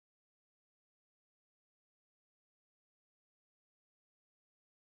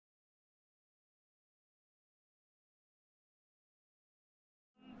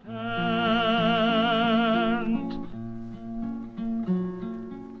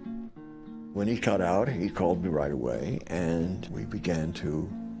When he got out, he called me right away, and we began to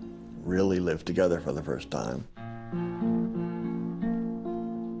really live together for the first time.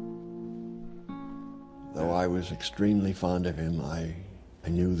 Though I was extremely fond of him, I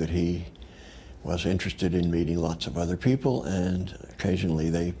knew that he was interested in meeting lots of other people, and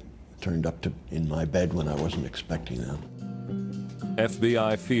occasionally they turned up in my bed when I wasn't expecting them.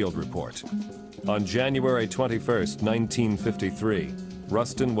 FBI field report. On January 21st, 1953,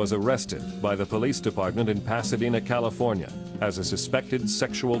 Rustin was arrested by the police department in Pasadena, California, as a suspected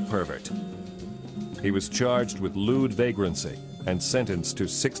sexual pervert. He was charged with lewd vagrancy and sentenced to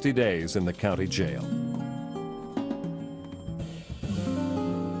 60 days in the county jail.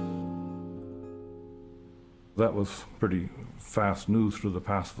 That was pretty fast news through the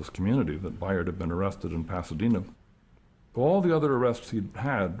pacifist community that Bayard had been arrested in Pasadena. All the other arrests he'd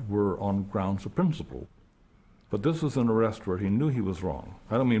had were on grounds of principle. But this was an arrest where he knew he was wrong.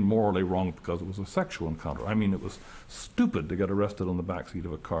 I don't mean morally wrong because it was a sexual encounter. I mean it was stupid to get arrested on the backseat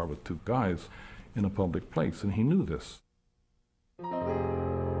of a car with two guys in a public place, and he knew this.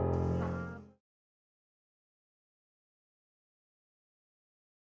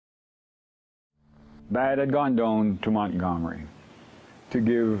 Bayard had gone down to Montgomery to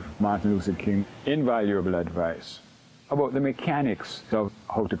give Martin Luther King invaluable advice about the mechanics of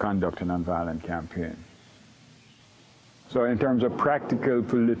how to conduct a nonviolent campaign. So in terms of practical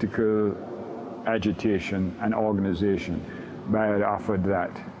political agitation and organization, Bayard offered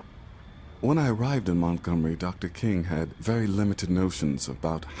that. When I arrived in Montgomery, Dr. King had very limited notions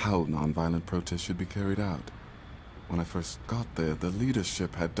about how nonviolent protests should be carried out. When I first got there, the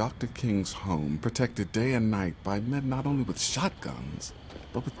leadership had Dr. King's home protected day and night by men not only with shotguns,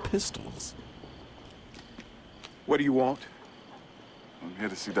 but with pistols. What do you want? I'm here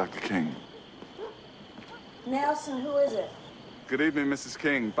to see Dr. King. Nelson, who is it? Good evening, Mrs.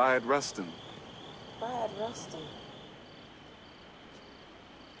 King. Bayard Rustin. Bayard Rustin.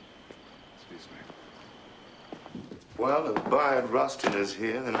 Excuse me. Well, if Bayard Rustin is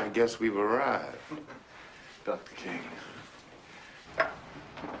here, then I guess we've arrived. Dr. King, I'm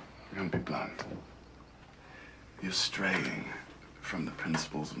gonna be blunt. You're straying from the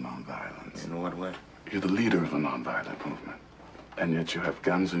principles of nonviolence. In what way? You're the leader of a nonviolent movement, and yet you have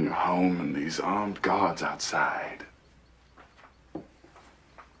guns in your home and these armed guards outside.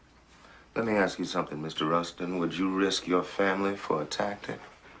 Let me ask you something, Mr. Rustin. Would you risk your family for a tactic?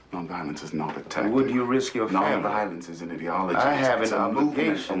 Nonviolence is not a tactic. Would you risk your family? Nonviolence is an ideology. I have It's an a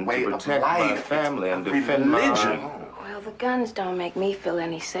obligation movement, a way to of protect my life. family and It's a defend my religion. home. Well, the guns don't make me feel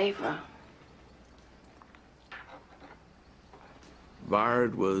any safer.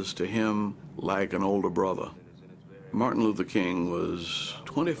 Bayard was to him like an older brother. Martin Luther King was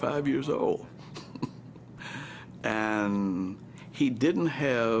 25 years old. And he didn't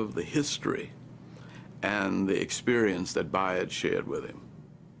have the history and the experience that Bayard shared with him.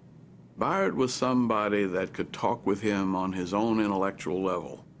 Bayard was somebody that could talk with him on his own intellectual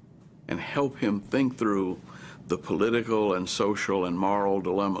level and help him think through the political and social and moral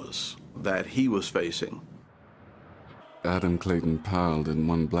dilemmas that he was facing. Adam Clayton Powell didn't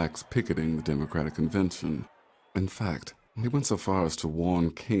want blacks picketing the Democratic Convention. In fact, he went so far as to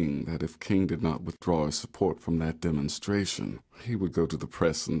warn King that if King did not withdraw his support from that demonstration, he would go to the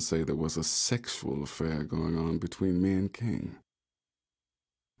press and say there was a sexual affair going on between me and King.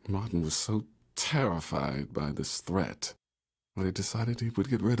 Martin was so terrified by this threat that he decided he would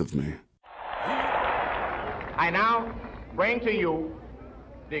get rid of me. I now bring to you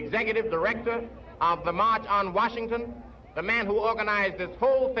the executive director of the March on Washington, the man who organized this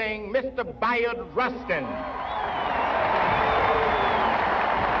whole thing, Mr. Bayard Rustin.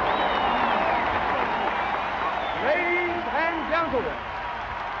 Ladies and gentlemen,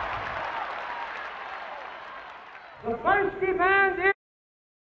 the first demand is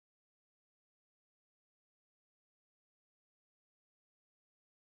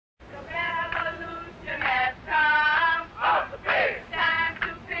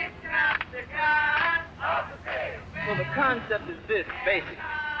the concept is this, basically.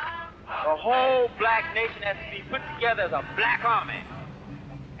 The whole black nation has to be put together as a black army.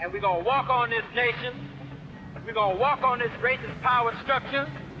 And we're going to walk on this nation, we're going to walk on this racist power structure,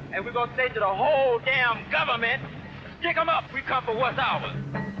 and we're going to say to the whole damn government, stick them up, we come for what's ours.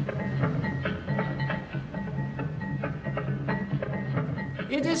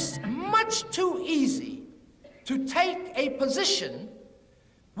 It is much too easy to take a position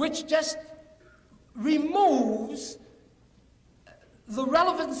which just removes the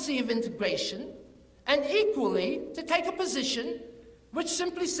relevancy of integration, and equally to take a position which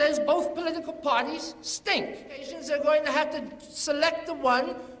simply says both political parties stink. Occasions they're going to have to select the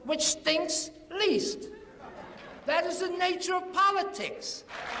one which stinks least. That is the nature of politics.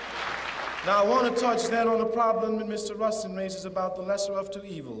 Now, I want to touch then on the problem that Mr. Rustin raises about the lesser of two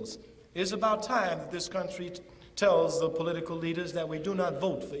evils. It is about time that this country tells the political leaders that we do not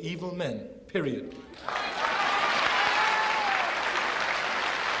vote for evil men, period.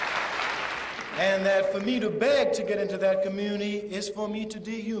 And that for me to beg to get into that community is for me to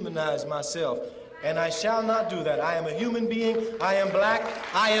dehumanize myself. And I shall not do that. I am a human being, I am black,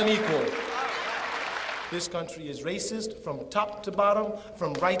 I am equal. This country is racist from top to bottom,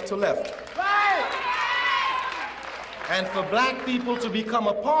 from right to left. Right. And for black people to become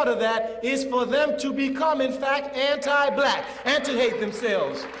a part of that is for them to become, in fact, anti-black and to hate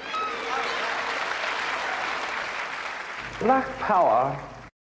themselves. Black power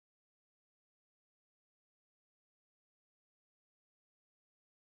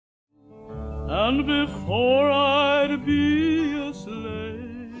and before I'd be a slave.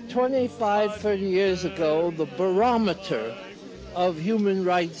 25, 30 years ago, the barometer of human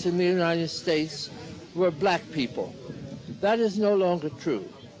rights in the United States were black people. That is no longer true.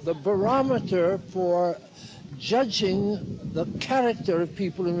 The barometer for judging the character of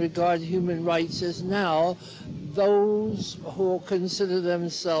people in regard to human rights is now those who consider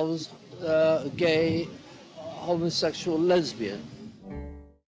themselves gay, homosexual, lesbian.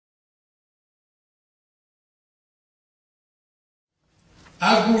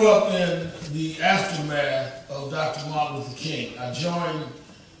 I grew up in the aftermath of Dr. Martin Luther King. I joined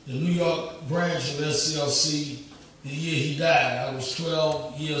the New York branch of SCLC the year he died. I was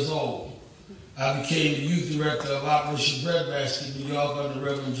 12 years old. I became the youth director of Operation Breadbasket in New York under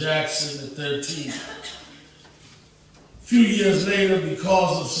Reverend Jackson at 13. A few years later,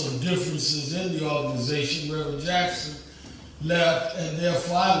 because of some differences in the organization, Reverend Jackson left, and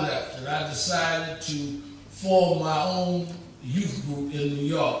therefore I left. And I decided to form my own youth group in New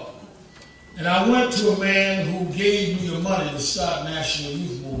York. And I went to a man who gave me the money to start National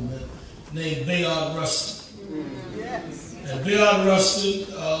Youth Movement named Bayard Rustin. Yes. And Bayard Rustin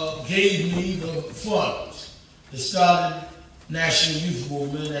gave me the funds that started National Youth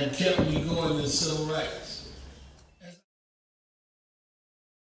Movement and kept me going in civil rights.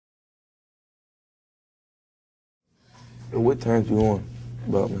 What turns you on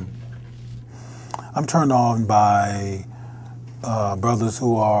about me? I'm turned on by brothers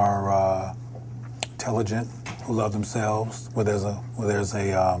who are intelligent, who love themselves, where there's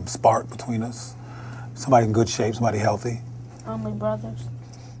a spark between us. Somebody in good shape, somebody healthy. Only brothers?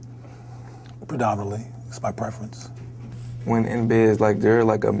 Predominantly, it's my preference. When in bed, is like they're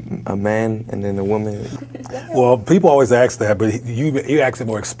like a man and then a woman. Well, people always ask that, but you asked it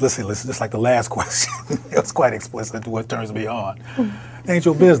more explicitly. It's just like the last question. It was quite explicit to what turns me on. Ain't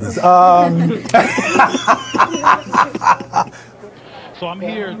your business. So I'm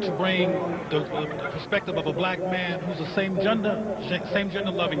here to bring the perspective of a black man who's a same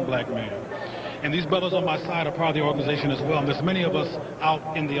gender loving black man. And these brothers on my side are part of the organization as well. And there's many of us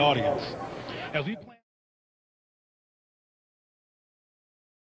out in the audience. As we plan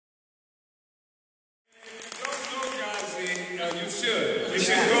you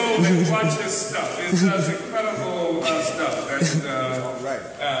should go and watch his stuff. It does incredible stuff.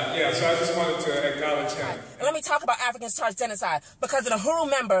 Yeah, so I just wanted to acknowledge him. And let me talk about Africans charged genocide, because an Uhuru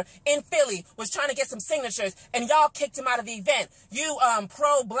member in Philly was trying to get some signatures, and y'all kicked him out of the event. You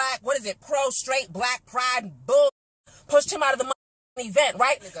pro-black, pro-straight black pride bull, pushed him out of the event,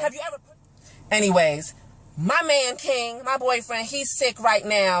 right? Have you ever... Anyways, my man King, my boyfriend, he's sick right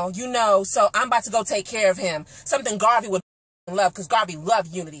now, you know, so I'm about to go take care of him. Something Garvey would love, because Garvey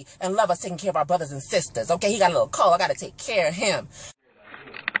loved unity and love us taking care of our brothers and sisters. Okay, he got a little cold. I got to take care of him.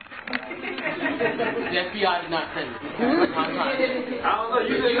 The FBI did not send it. I don't know.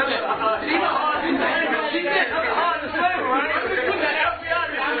 You said she said nothing hard to say, right?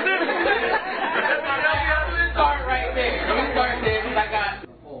 Start right there. You start there because I got.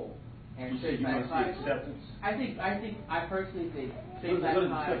 And you said you want to see acceptance. I personally think. What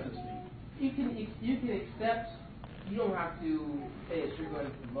does acceptance mean? You can accept. You don't have to say it's you're going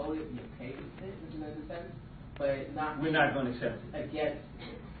to promote it. You're okay with it, in a sense, but not. We're not going to accept it. Against.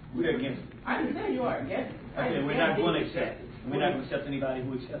 We're against it. I understand you are against it. Okay, we're not going to accept it. We're not going to accept anybody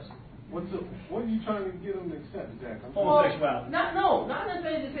who accepts it. What are you trying to get them to accept, Jack? Homosexuality. Not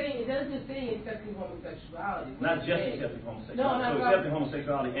necessarily saying, it doesn't just say accepting homosexuality. Not just accepting homosexuality. No, so accepting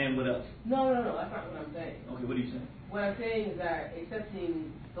homosexuality and what else? No, that's not what I'm saying. Okay, what are you saying? What I'm saying is that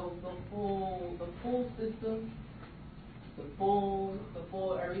accepting the full system, the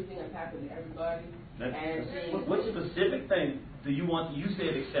full everything that's happened to everybody. What specific thing do you want? You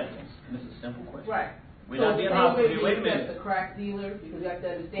said acceptance, and it's a simple question. Right. We're not being hostile here. Wait a minute. The crack dealer, because you have to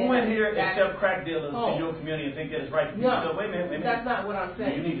understand. Who in here accept crack dealers in your community and think that it's right for you? No. Wait a minute. That's not what I'm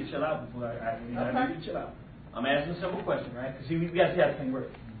saying. You need to chill out before I need you to chill out. I'm asking a simple question, right? Because we got to see how this thing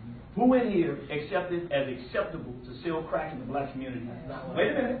works. Who in here accepted as acceptable to sell crack in the black community?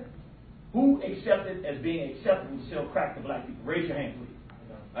 Wait a minute. Who accepted as being acceptable to sell crack to black people? Raise your hand, please.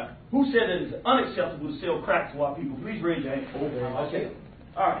 Who said it is unacceptable to sell crack to white people? Please raise your hand. Okay.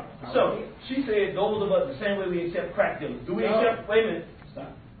 All right. So she said those of us the same way we accept crack dealers. Do we accept? Wait a minute.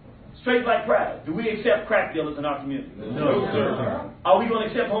 Stop. Straight black pride. Do we accept crack dealers in our community? No, sir. Are we going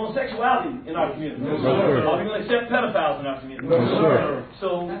to accept homosexuality in our community? No, sir. Are we going to accept pedophiles in our community? No, sir.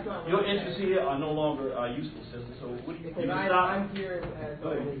 So your interests here are no longer useful, sister. So what do you Because stop? I'm here as Go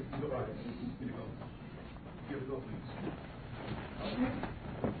ahead. Go, please.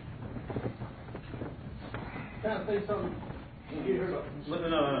 Can I say something?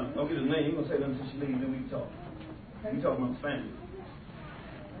 No. Don't get his name. You're going to say nothing until she leaves, then we can talk. We talk about family.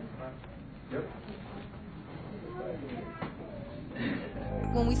 Yep.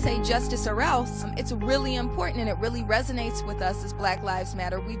 When we say justice or else, it's really important and it really resonates with us as Black Lives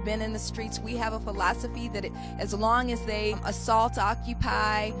Matter. We've been in the streets. We have a philosophy that as long as they assault,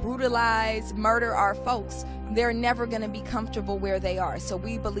 occupy, brutalize, murder our folks, they're never going to be comfortable where they are. So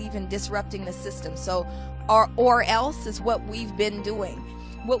we believe in disrupting the system. So or else is what we've been doing.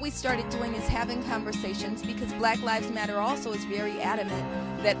 What we started doing is having conversations because Black Lives Matter also is very adamant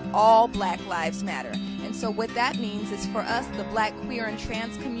that all Black lives matter. And so what that means is for us, the Black, queer, and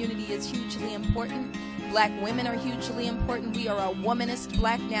trans community is hugely important. Black women are hugely important. We are a womanist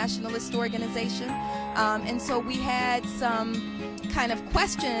Black nationalist organization. And so we had some kind of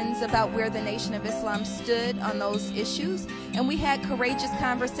questions about where the Nation of Islam stood on those issues. And we had courageous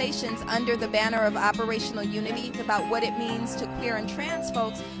conversations under the banner of Operational Unity about what it means to queer and trans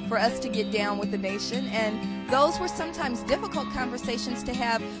folks for us to get down with the nation. And those were sometimes difficult conversations to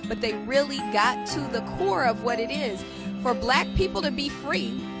have, but they really got to the core of what it is. For Black people to be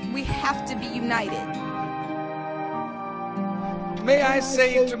free, we have to be united. May I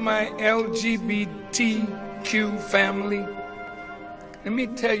say to my LGBTQ family, let me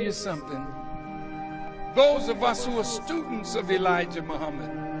tell you something. Those of us who are students of Elijah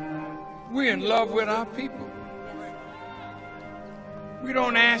Muhammad, we're in love with our people. We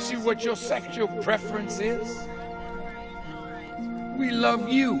don't ask you what your sexual preference is. We love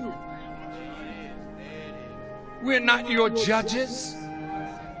you. We're not your judges.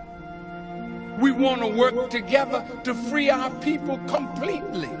 We want to work together to free our people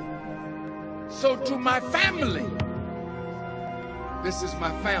completely. So to my family, this is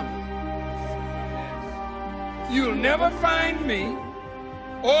my family. You'll never find me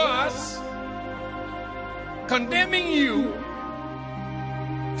or us condemning you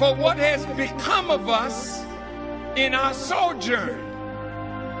for what has become of us in our sojourn.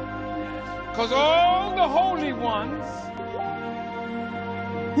 Because all the holy ones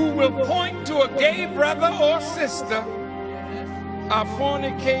who will point to a gay brother or sister are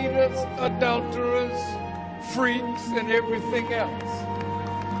fornicators, adulterers, freaks, and everything else.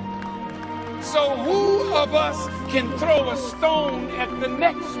 So who of us can throw a stone at the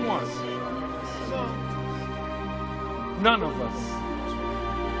next one? None of us.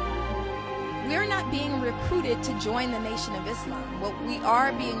 We're not being recruited to join the Nation of Islam. What we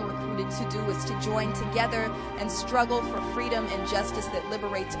are being recruited to do is to join together and struggle for freedom and justice that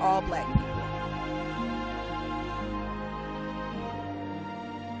liberates all Black people.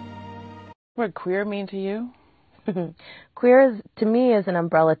 What does queer mean to you? Queer, to me, is an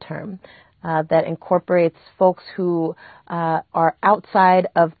umbrella term that incorporates folks who are outside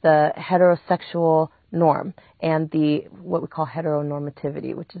of the heterosexual norm and the what we call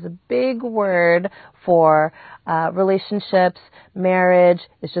heteronormativity, which is a big word for relationships. Marriage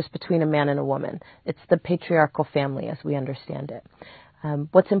is just between a man and a woman. It's the patriarchal family as we understand it.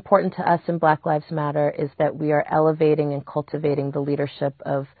 What's important to us in Black Lives Matter is that we are elevating and cultivating the leadership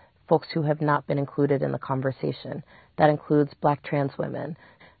of folks who have not been included in the conversation. That includes Black trans women.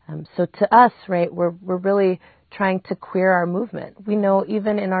 So to us, right, we're really trying to queer our movement. We know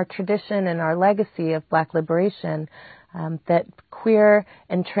even in our tradition and our legacy of Black liberation that queer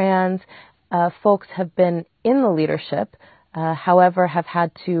and trans folks have been in the leadership, however, have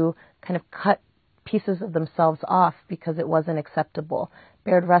had to kind of cut pieces of themselves off because it wasn't acceptable.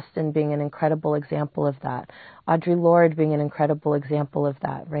 Bayard Rustin being an incredible example of that. Audre Lorde being an incredible example of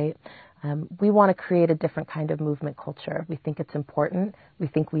that, right? We want to create a different kind of movement culture. We think it's important, we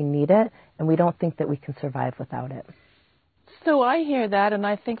think we need it, and we don't think that we can survive without it. So I hear that and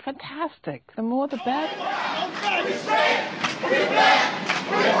I think, fantastic. The more the better. We straight, we black,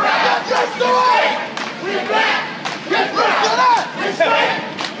 we proud. Just the way. We black, get proud. We straight,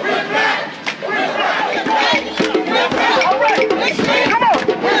 we black, we proud. We straight, we proud. All right, we straight. Come on.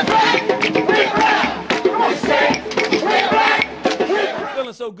 We black, we proud. We straight, we black, we proud. I'm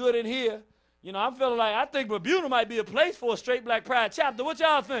feeling so good in here. You know, I'm feeling like I think Bermuda might be a place for a straight black pride chapter. What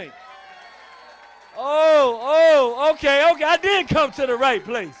y'all think? Okay, I did come to the right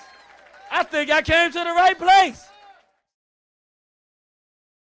place. I think I came to the right place.